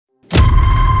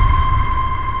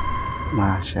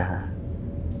Masha.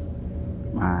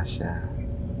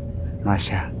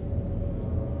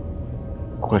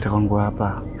 Kuleta kwangu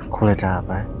hapa, kuleta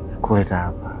hapa.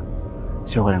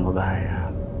 Sio kwa lengo baya.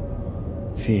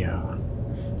 Sio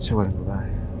kwa lengo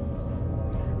baya.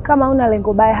 Kama una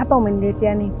lengo baya hapa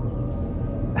umeniletea nini?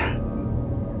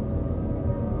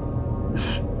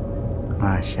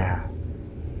 Masha.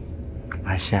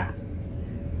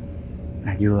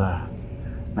 Najua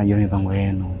mipango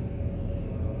yenu.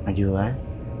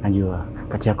 Najua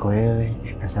kati yako wewe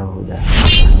na Sauda.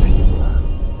 Najua.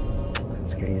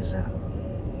 Sikiliza.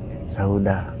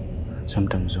 Sauda sio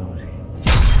mtu mzuri.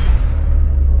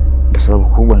 Ndio sababu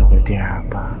kubwa nakuletea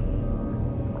hapa.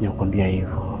 Nikukwambia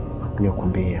hivyo.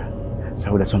 Nikukwambia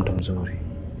Sauda sio mtu mzuri.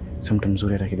 Sio mtu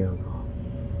mzuri hata kidogo.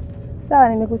 Sawa,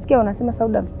 nimekusikia unasema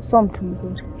Sauda sio mtu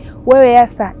mzuri. Wewe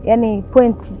yasa, yani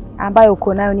pointi ambayo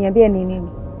uko nayo niambie ni nini?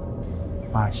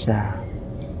 Masha.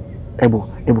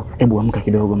 Ebu amka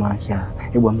kidogo Masha.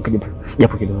 Ebu amka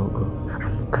japo kidogo.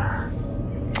 Amka.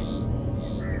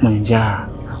 Mwenye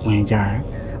njaa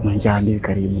ambiwi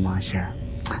karibu Masha.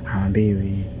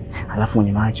 Ambiwi. Halafu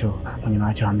mwenye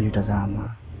macho ambiwi tazama.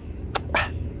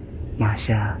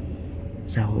 Masha.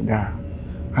 Sauda.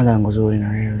 Hana nguo nzuri na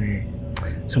wewe.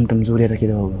 Sio mtu mzuri hata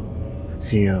kidogo.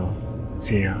 Sio.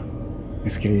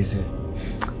 Nisikilize.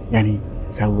 Yaani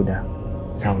Sauda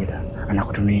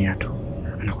anakutumia tu.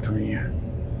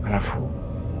 Halafu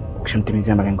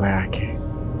ukishamtimizia malengo yake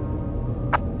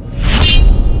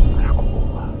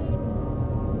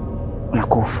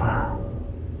unakufa.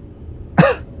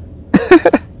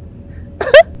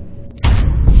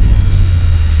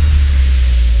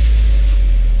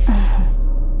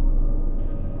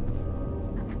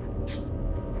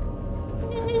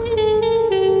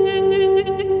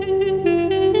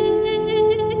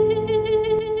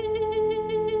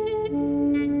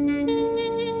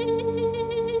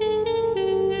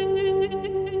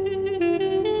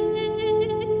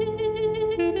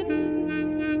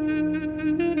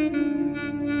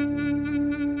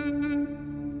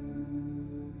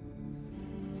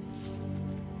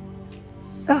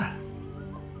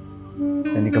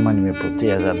 Yaani kama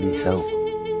nimepotea kabisa huko.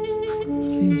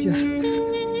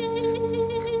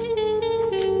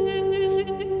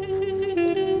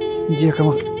 Njia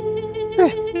kama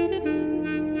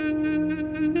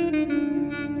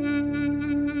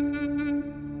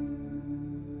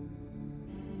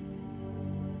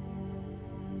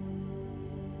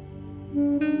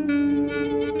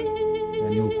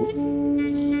yaani huko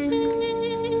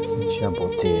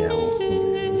nishapotea huko.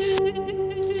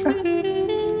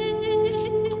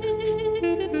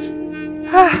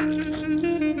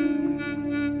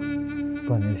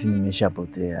 Bwana, sisi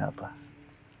nimeshapotea hapa.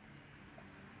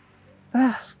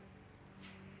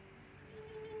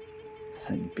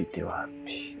 Sasa nipite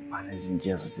wapi? Maana hizi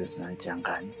njia zote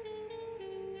zinachanganya.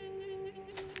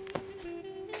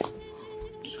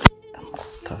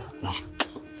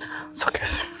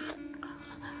 Sokesi.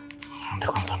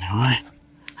 Ndio kwanza ni wewe.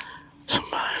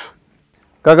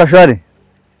 Kaka shwari?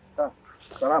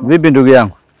 Salama. Vipi ndugu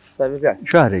yangu? Sasa vipi?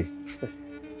 Shwari.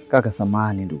 Kaka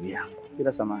samahani ndugu yangu.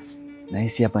 Bila samahani.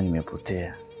 Nahisi hapa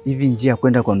nimepotea. Hivi njia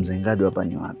kwenda kwa Mzee Ngadu hapa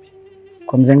ni wapi?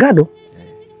 Kwa Mzee Ngadu?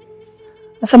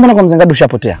 Sasa mbona kwa Mzee Ngadu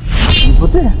ushapotea?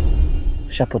 Nimepotea.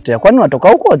 Ushapotea. Kwani unatoka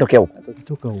huko au unatokea huko?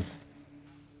 Natoka huko.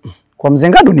 Kwa Mzee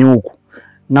Ngadu ni huko.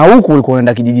 Na huko ulikuwa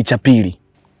unaenda kijiji cha pili.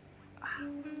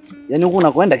 Yaani huko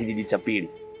unakwenda kijiji cha pili.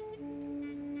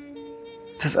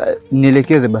 Sasa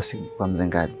nielekeze basi kwa Mzee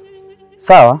Ngadu.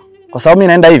 Sawa? Kwa sababu mimi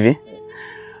naenda hivi.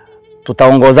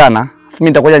 Tutaongozana. Mimi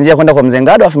nitakuja njia kwenda kwa Mzee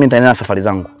Ngadu, afu mimi nitaendelea na safari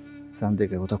zangu. Asante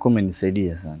kaka, utakuwa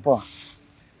umenisaidia sana. Poa.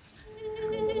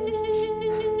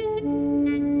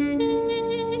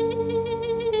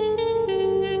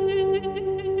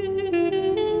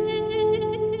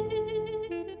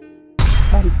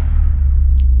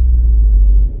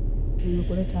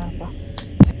 Nimekuleta hapa.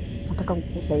 Nataka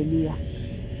kukusaidia.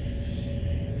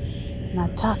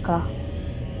 Nataka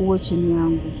uwe chini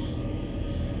yangu.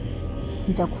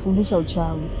 Nitakufundisha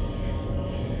uchawi.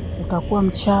 Utakuwa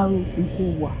mchawi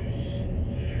mkubwa.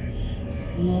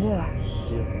 Unaelewa?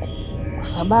 Ndio. Kwa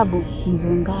sababu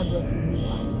Mzee Ngadu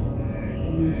akijua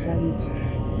umemsaliti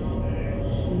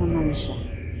una maisha.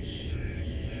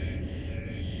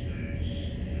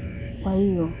 Kwa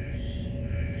hiyo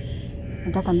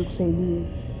nataka nikusaidie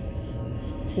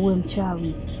uwe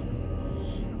mchawi.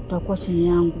 Utakuwa chini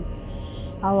yangu.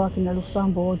 Hawa akina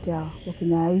Lufambo wote hawa,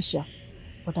 wakina Aisha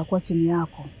watakuwa chini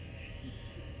yako.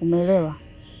 Umeelewa?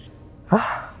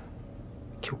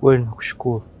 Kiukweli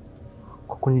nakushukuru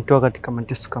kwa kunitoa katika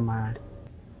mateso kama yale.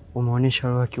 Umeonyesha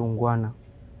roho ya kiungwana.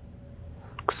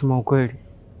 Kusema ukweli,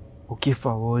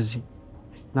 ukifa uozi,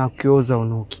 na ukioza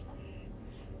unuki,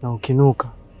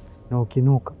 na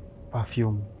ukinuka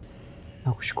perfume.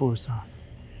 Nakushukuru sana.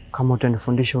 Kama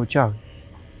utanifundisha uchawi,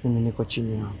 mimi niko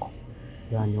chini yako,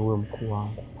 yaani uwe mkuu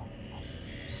wangu.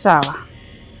 Sawa,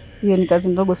 hiyo ni kazi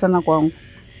ndogo sana kwangu.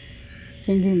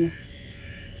 Kingine,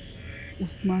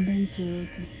 usimwambie mtu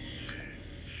yoyote,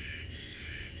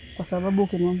 kwa sababu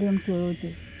ukimwambia mtu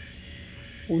yoyote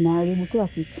unaharibu kila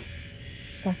kitu.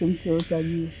 Sitaki mtu yoyote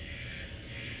ajue,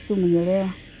 si umenielewa?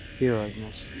 Hiyo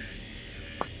Agnes.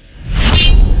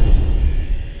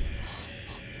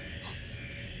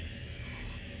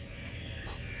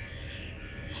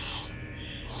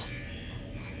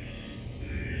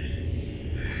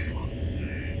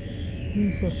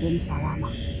 Hii sio sehemu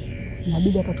salama,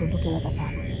 inabidi hapa tuondoke haraka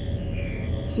sana,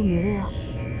 si umeelewa?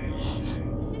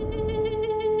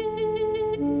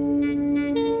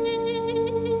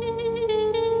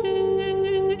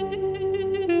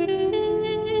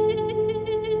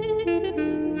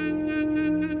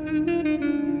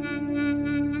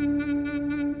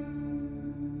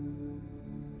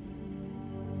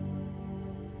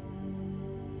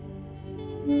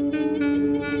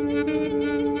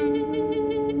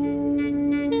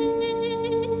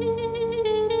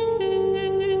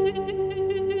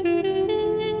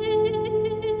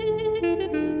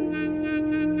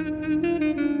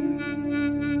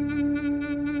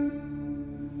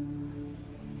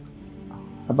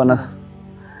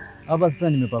 Hapa sasa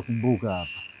nimepakumbuka hapa.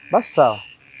 Basi sawa.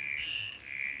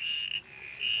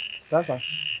 Sasa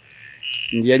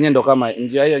njia yenyewe ndo kama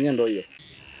njia hiyo yenyewe ndo hiyo.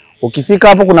 Ukifika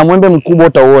hapo kuna mwembe mkubwa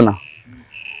utauona.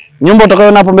 Nyumba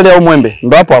utakayoona hapo mbele ya mwembe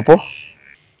ndo hapo hapo.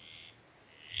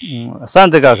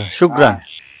 Asante kaka, shukrani.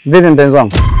 Vipi mpenzi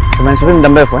wangu? Umenisubiri muda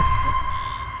mrefu eh?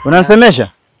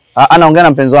 Unasemesha? Anaongea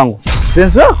na mpenzi wangu.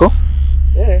 Mpenzi wako?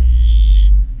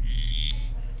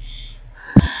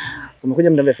 Umekuja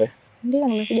muda mrefu eh? Ndio,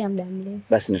 nimekuja muda mrefu.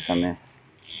 Basi nisamehe.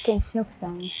 Kesho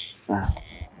kusamehe.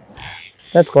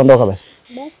 Sasa tukaondoka basi.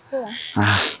 Basi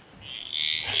poa.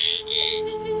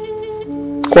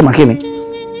 Kwa makini.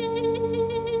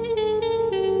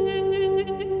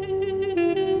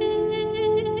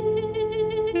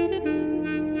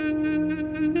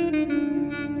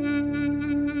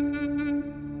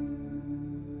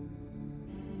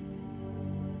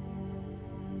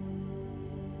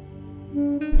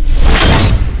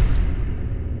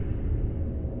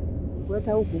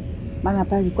 Kuleta huku maana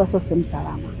pale ilikuwa sio sehemu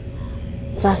salama.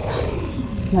 Sasa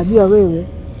najua wewe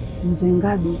mzee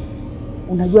Ngadu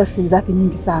unajua siri zake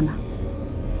nyingi sana.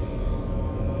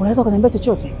 Unaweza kuniambia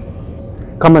chochote?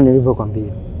 Kama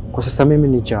nilivyokuambia, kwa sasa mimi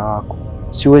ni cha wako.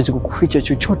 Siwezi kukuficha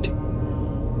chochote.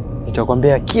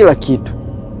 Nitakwambia kila kitu.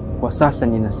 Kwa sasa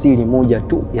nina siri moja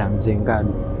tu ya mzee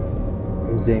Ngadu.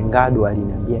 Mzee Ngadu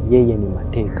aliniambia yeye ni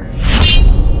mateka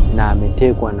na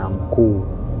ametekwa na mkuu.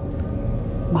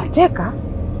 Mateka?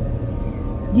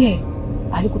 Je,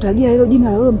 alikutajia hilo jina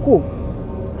la yule mkuu?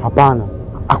 Hapana,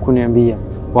 hakuniambia.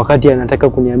 Wakati anataka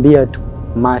kuniambia tu,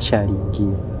 Masha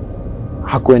aliingia.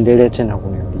 Hakuendelea tena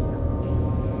kuniambia.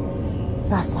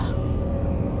 Sasa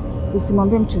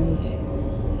usimwambie mtu yoyote,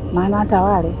 maana hata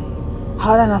wale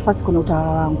hawana nafasi kwenye utawala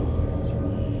wangu.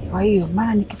 Kwa hiyo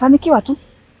maana nikifanikiwa tu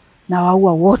na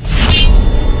waua wote.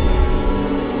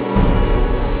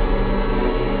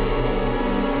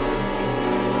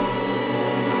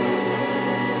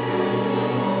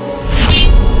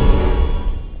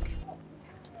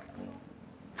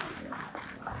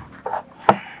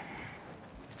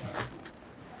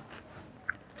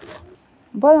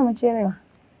 Mbona umechelewa?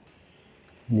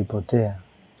 Nilipotea.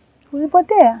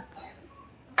 Ulipotea?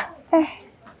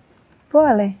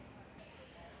 Pole.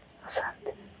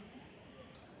 Asante.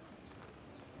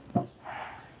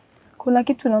 Kuna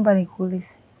kitu naomba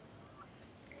nikuulize.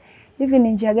 Hivi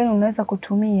ni njia gani unaweza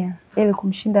kutumia ili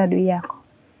kumshinda adui yako?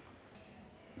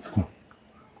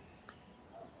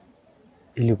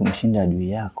 Ili kumshinda adui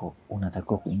yako,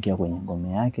 unatakiwa kuingia kwenye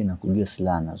ngome yake na kujua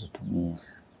silaha anazotumia.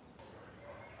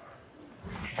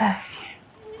 Safi.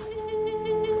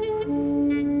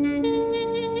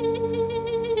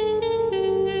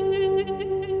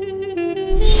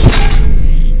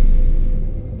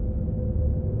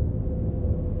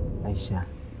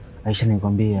 Aisha,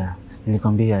 nilikwambia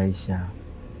Aisha.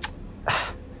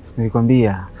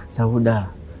 Nilikwambia Sauda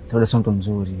sio mtu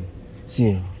mzuri.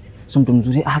 Sio mtu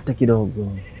mzuri hata kidogo.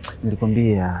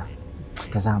 Nilikwambia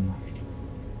tazama.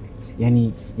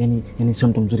 Yaani sio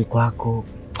mtu mzuri kwako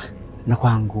na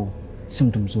kwangu. Sio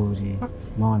mtu mzuri.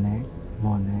 Muone.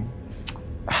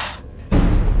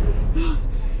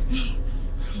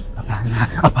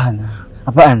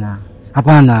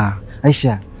 Hapana.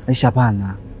 Aisha,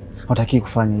 hapana. Hutaki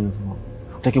kufanya hivyo.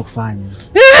 Utaki kufanya.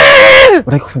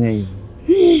 Utaki kufanya hivyo.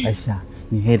 Aisha,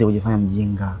 ni heri kujifanya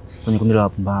mjinga kwenye kundi la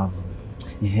wapumbavu.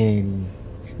 Ni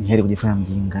heri kujifanya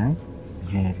mjinga, eh?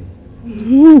 Ni heri.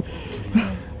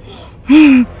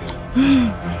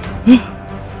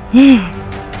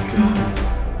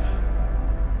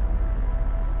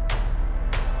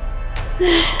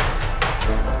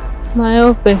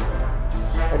 Mayope,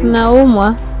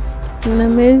 naumwa na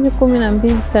miezi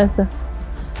 12 sasa.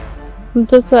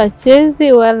 Mtoto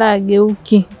achezi wala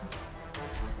ageuki.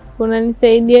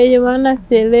 Unanisaidiaje? Maana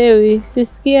sielewi,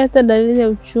 sisikii hata dalili ya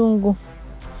uchungu.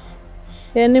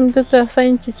 Yaani mtoto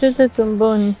hafanyi chochote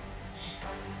tumboni.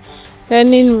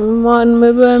 Yaani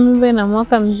nimebeba mimba na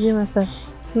mwaka mzima sasa.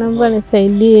 Naomba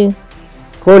nisaidie.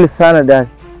 Pole sana dada.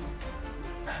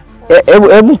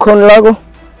 Hebu mkono wako.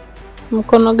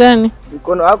 Mkono gani?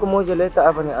 Mkono wako mmoja leta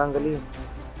hapa niangalie.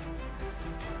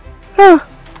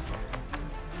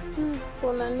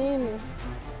 Kuna nini?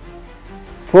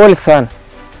 Pole sana.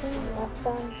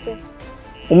 Asante.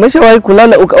 Umeshawahi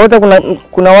kulala ukaota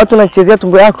kuna watu wanachezea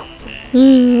tumbo yako?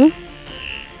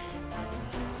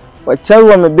 Wachawi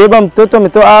wamebeba mtoto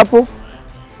ametoa hapo.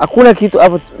 Hakuna kitu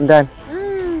hapo ndani.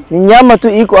 Ni nyama tu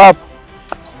iko hapo.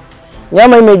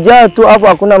 Nyama imejaa tu hapo,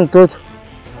 hakuna mtoto.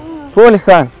 Pole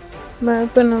sana.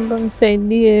 Baba, naomba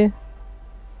msaidie.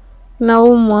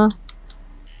 Naumwa.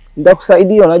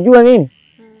 Nitakusaidia. Unajua nini?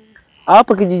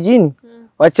 Hapa kijijini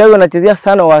wachawi wanachezea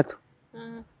sana watu.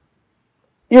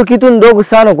 Hiyo kitu ndogo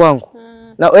sana kwangu.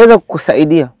 Naweza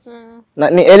kukusaidia. Na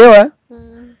nielewa.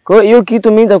 Kwa hiyo kitu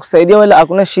mimi nitakusaidia wala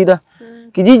hakuna shida.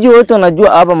 Kijiji wote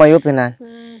wanajua hapa Mayope nani.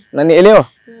 Na nielewa.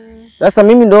 Sasa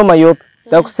mimi ndio Mayope.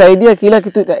 Nitakusaidia, kila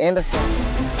kitu itaenda sawa.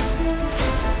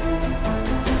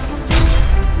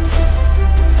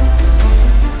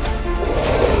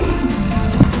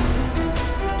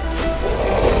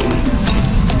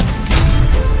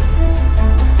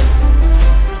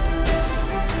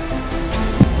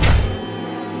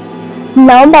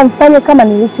 Naomba mfanye kama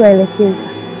nilichowaelekeza.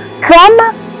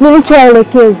 Kama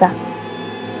nilichowaelekeza.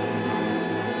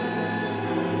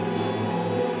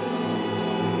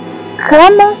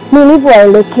 Kama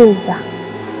nilivyowaelekeza.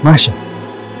 Masha.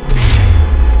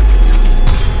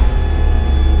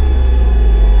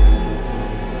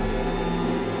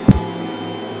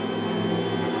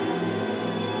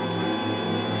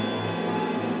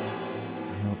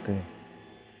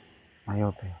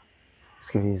 Mayope.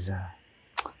 Sikiliza.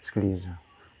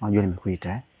 Unajua nimekuita,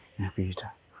 eh? Nimekuita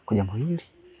kwa jambo hili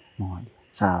moja.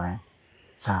 Sawa, eh?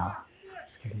 Sawa.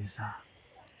 Sikiliza.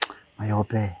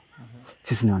 Mayope.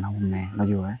 Sisi ni wanaume,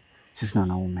 unajua, eh? Sisi ni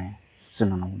wanaume.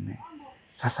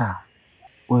 Sasa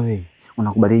wewe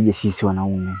unakubalije sisi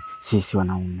wanaume?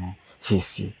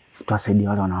 Sisi tuwasaidie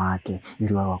wale wanawake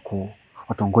ili wawe wakuu.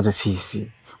 Watuongoze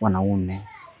sisi wanaume.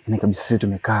 Yaani kabisa sisi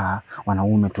tumekaa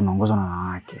wanaume tunaongozwa na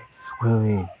wanawake.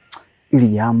 Wewe ili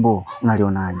jambo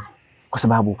unalionaje? Kwa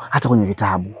sababu hata kwenye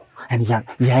vitabu, yani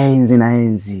vya enzi na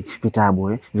enzi,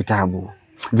 vitabu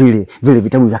vile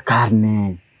vitabu vya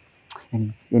karne,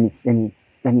 yani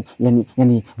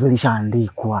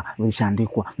vilishaandikwa,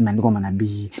 vimeandikwa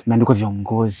manabii, vimeandikwa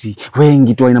viongozi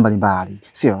wengi tu aina mbalimbali,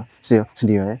 sio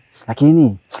ndio, eh?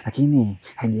 Lakini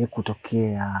haijawahi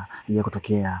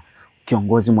kutokea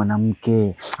kiongozi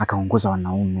mwanamke akaongoza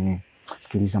wanaume.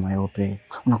 Sikiliza Mayope,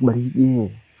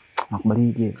 unakubalije?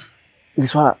 Ili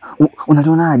swala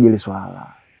unalionaje ile swala?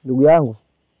 Ndugu yangu,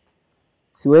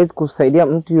 siwezi kusaidia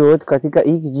mtu yoyote katika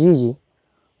hiki kijiji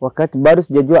wakati bado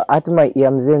sijajua hatima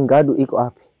ya mzee Ngadu iko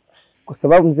wapi. Kwa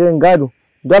sababu mzee Ngadu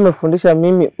ndio amefundisha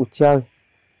mimi uchawi.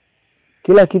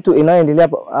 Kila kitu inayoendelea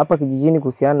hapa kijijini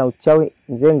kuhusiana na uchawi,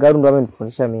 mzee Ngadu ndio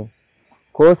amenifundisha mimi.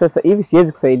 Kwa hiyo sasa hivi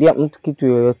siwezi kusaidia mtu kitu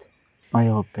yoyote.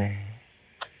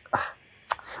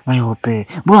 Mayope,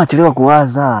 mbona unachelewa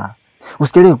kuwaza?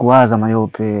 Usichelewe kuwaza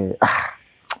Mayope.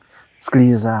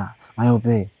 Sikiliza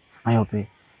Mayope.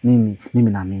 Mimi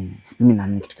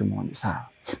naamini kitu kimoja, sawa?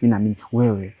 Mimi naamini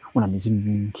wewe una mizimu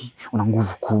mingi, una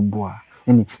nguvu kubwa.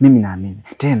 Yaani mimi naamini.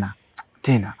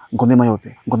 Tena, ngombe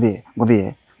Mayope,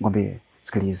 ngombe.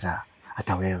 Sikiliza,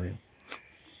 hata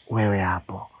wewe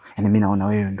hapo. Yaani mimi naona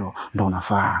wewe ndo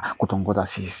unafaa kutongoza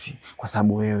sisi kwa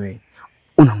sababu wewe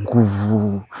una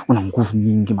nguvu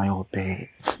nyingi Mayope.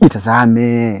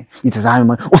 Jitazame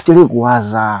usichelewe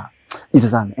kuwaza.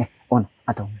 Jitazame, ona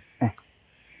hata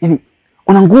yaani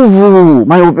una nguvu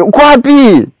Mayope. Uko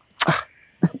wapi?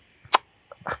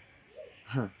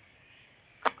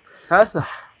 Sasa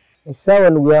ni sawa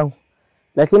ndugu yangu,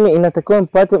 lakini inatakiwa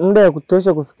mpate muda ya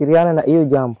kutosha kufikiriana na hiyo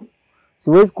jambo.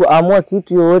 Siwezi kuamua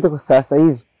kitu yoyote kwa sasa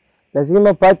hivi.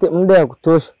 Lazima pate muda ya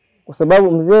kutosha kwa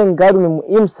sababu mzee Ngadu ni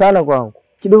muhimu sana kwangu.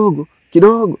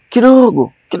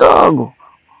 Kidogo.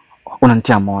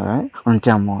 unanitia moyo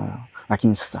unanitia moyo,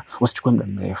 lakini sasa usichukue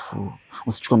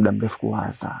muda mrefu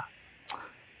kuwaza.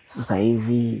 Sasa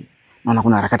hivi naona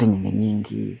kuna harakati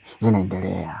nyingi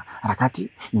zinaendelea, harakati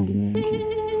nyingi.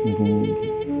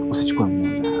 Usichukue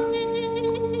muda.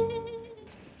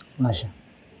 Masha,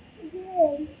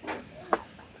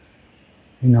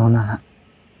 ninaona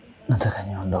nataka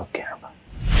niondoke hapa.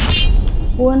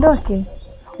 Uondoke?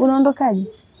 Unaondokaje?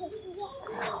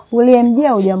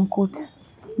 Uliyemjia hujamkuta,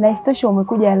 na isitoshe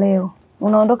umekuja leo.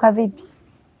 Unaondoka vipi?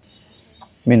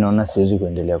 Mimi naona siwezi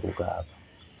kuendelea kukaa hapa.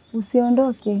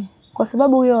 Usiondoke, kwa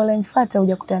sababu huyo ulimfuata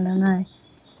hujakutana naye.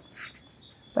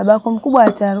 Babako mkubwa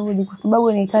atarudi, kwa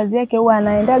sababu ni kazi yake, huwa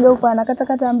anaendaga huko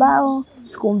anakatakata mbao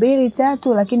siku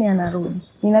 2-3, lakini anarudi.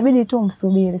 Inabidi tu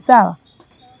msubiri, sawa?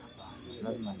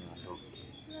 Lazima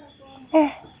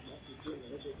niondoke.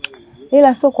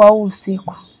 Ila sio kwa huu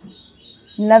usiku.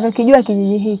 Ninavyokijua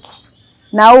kijiji hiki,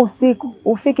 na huu usiku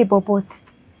ufiki popote.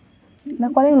 Na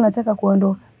kwa nini unataka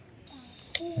kuondoka?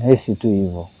 Nahisi tu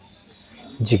hivyo.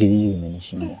 Nchi kijiji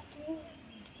imenishinda.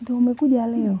 Ndio umekuja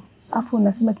leo, afu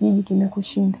unasema kijiji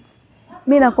kimekushinda.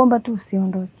 Mimi nakuomba tu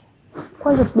usiondoke.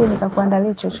 Kwanza sije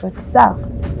nikakuandalia chochote, sawa?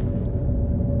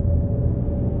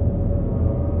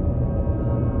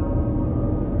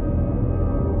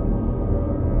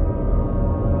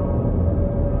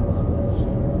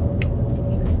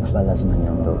 Hapa lazima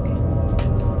niondoke.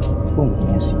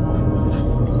 Mwenyezi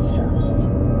kabisa.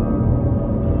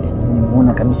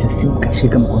 Nimeona kabisa simu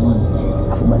kashika mkononi.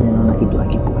 Afu baadaye naona kitu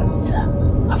hakipo kabisa.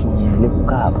 Afu niendelee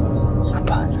kukaa hapa.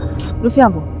 Hapana. Rafiki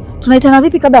yangu, tunaitana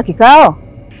vipi kabla ya kikao?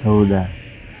 Sauda,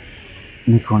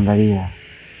 nikuangalia.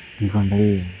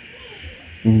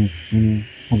 Mimi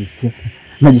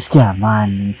najisikia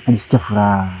amani, najisikia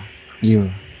furaha. Ndio.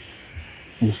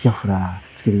 Najisikia furaha.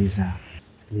 Sikiliza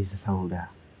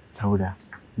Sauda,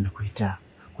 nimekuita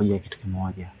kwa ajili ya kitu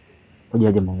kimoja. Kwa ajili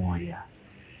ya jambo moja.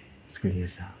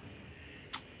 Sikiliza.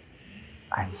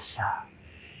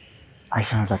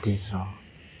 Aisha na tatizo.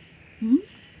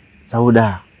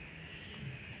 Sauda,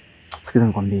 sikiliza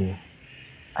nikwambie.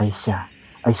 Aisha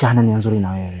hana nia nzuri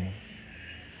na wewe.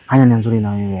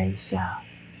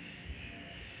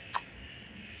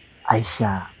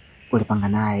 Aisha ulipanga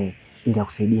naye ili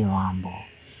akusaidie mambo,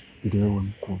 ili wewe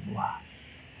mkubwa.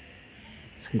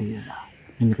 Sikiliza,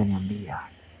 mimi kaniambia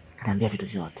vitu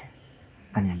vyote.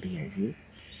 Kaniambia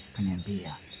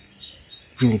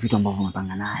vile vitu ambavyo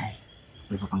ulipanga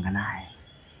naye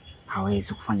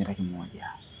hawezi kufanya hata kimoja,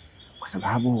 kwa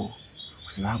sababu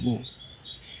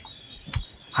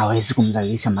hawezi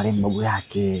kumdhalilisha marehemu babu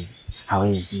yake.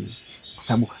 Hawezi, kwa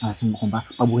sababu anasema kwamba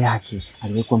babu yake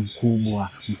aliwekwa mkuu wa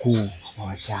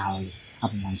wachawi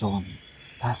hapo mwanzoni.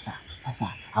 Sasa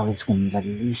hawezi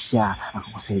kumdhalilisha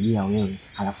akakusaidia wewe,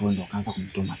 halafu ndio kaanza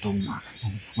kumtuma.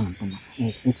 Yaani unamtuma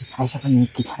Aisha fanya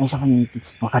hiki,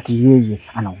 wakati yeye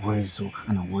ana uwezo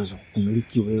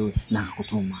kumiliki wewe na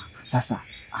akakutuma. Sasa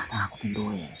anataka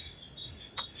kupindua.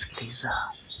 Sikiliza,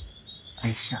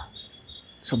 Aisha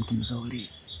sio mtu mzuri.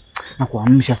 Na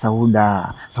kuamsha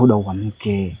Sauda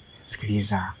uamke.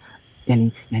 Sikiliza.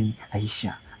 Yaani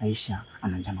Aisha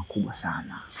ana njama kubwa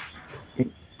sana.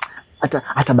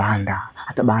 Hata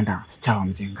banda chawa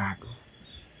mzee Ngadu.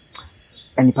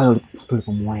 Yaani pale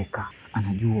tulipomweka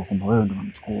anajua kwamba wewe ndio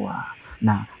unamchukua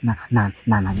na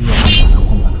anajua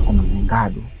kwamba mzee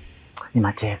Ngadu ni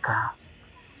mateka.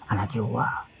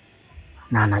 Anajua.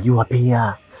 Na anajua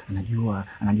pia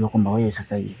kwamba wewe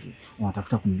sasa hivi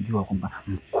unatafuta kumjua kwamba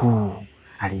mkuu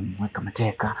alimweka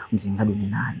mateka mzee Ngadu ni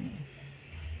nani.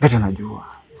 Yote anajua.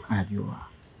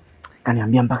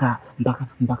 Kaniambia mpaka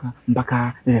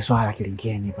ile swala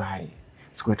kilingeni pale.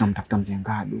 Siku yetu mtafuta mzee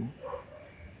Ngadu.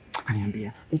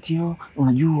 Kaniambia, "Etio,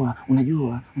 unajua.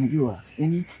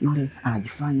 Yaani yule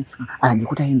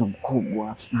anajikuta yeye ndo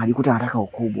mkubwa, anajikuta anataka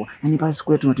ukubwa. Yaani pale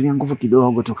siku yetu tunatumia nguvu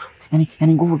kidogo tu.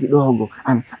 Yaani nguvu kidogo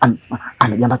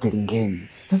amejamba kilingeni.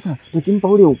 Sasa tukimpa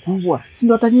ule ukubwa, si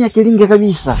ndo atanyia kilinge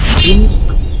kabisa."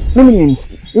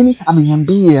 Mimi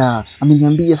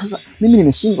ameniambia. Sasa mimi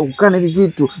nimeshindwa kukaa na hivi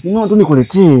vitu. Nimeona tu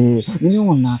nikuletee.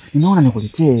 Nimeona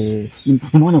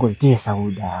nikuletee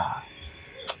Sauda.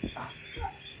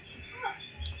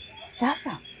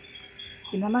 Sasa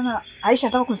ina maana Aisha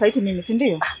anataka kunisaliti mimi, si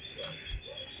ndio?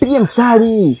 Pigia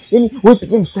mstari. Yaani wewe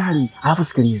pigia mstari. Alafu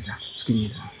sikiliza.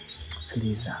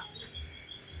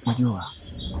 Unajua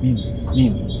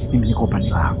mimi niko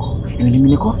upande wako. Yaani mimi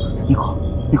niko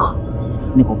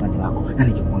upande wako. Na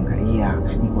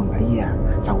nikikuangalia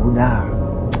Sauda.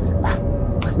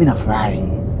 Mimi nafurahi.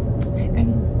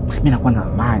 Yaani mimi nakuwa na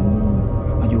amani.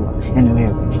 Unajua? Yaani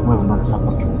wewe ndio unafaa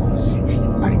kuwa kiongozi.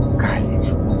 Bali mkali,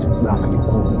 unaweza kugawa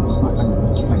majukumu,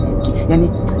 unafanya hiki. Yaani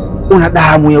una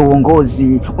damu ya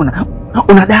uongozi,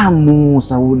 una damu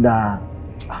Sauda.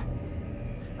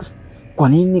 Kwa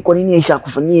nini Aisha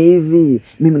akufanyia hivi?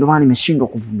 Mimi ndo maana nimeshindwa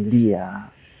kuvumilia.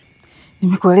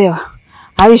 Nimekuelewa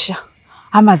Aisha,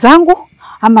 ama zangu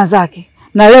ama zake,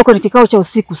 na leo kwenye kikao cha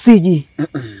usiku siji.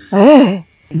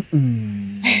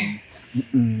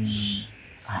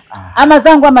 Ama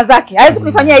zangu ama zake, hawezi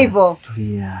kunifanyia hivyo.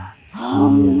 Tulia.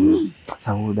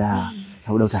 Sauda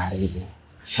utaharibu.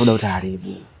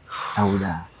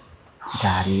 Sauda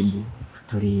utaharibu.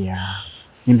 Tulia.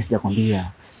 Mimi sijakwambia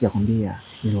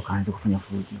ili ukaanze kufanya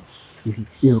fujo.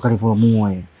 Ili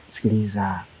ukalivomue.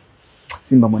 Sikiliza.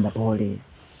 Simba mwenda pole.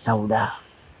 Sauda.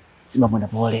 Simba mwenda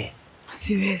pole.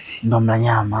 Siwezi. Ndo mla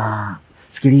nyama.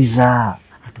 Sikiliza.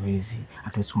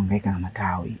 Hatuwezi kuhangaika na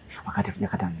matawi wakati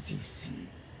hatujakata mzizi.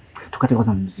 Tukate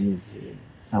kwanza mzizi.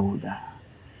 Sauda.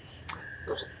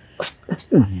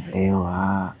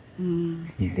 Nielewa.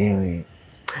 Nielewe.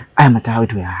 Haya matawi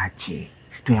tuyaache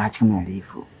kama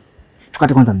yalivyo.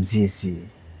 Tukate kwanza mzizi.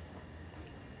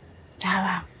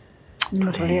 Sawa.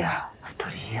 Tulia.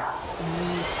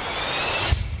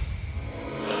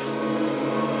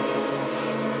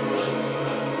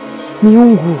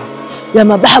 Miungu ya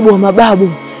mababu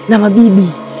na mabibi,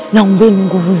 naombeni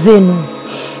nguvu zenu.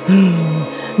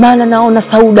 Maana naona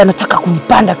Sauda anataka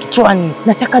kunipanda kichwani.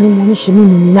 Nataka nimuonyeshe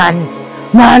mimi ni nani.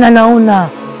 Maana naona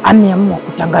ameamua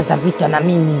kutangaza vita na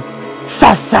mimi.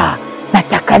 Sasa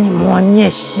nataka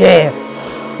nimuonyeshe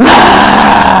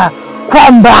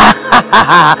kwamba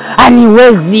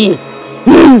aniwezi.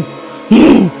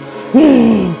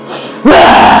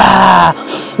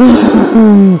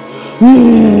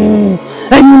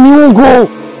 Enyi miungu,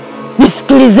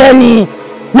 nisikilizeni,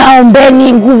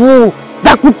 naombeni nguvu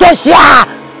za kutosha.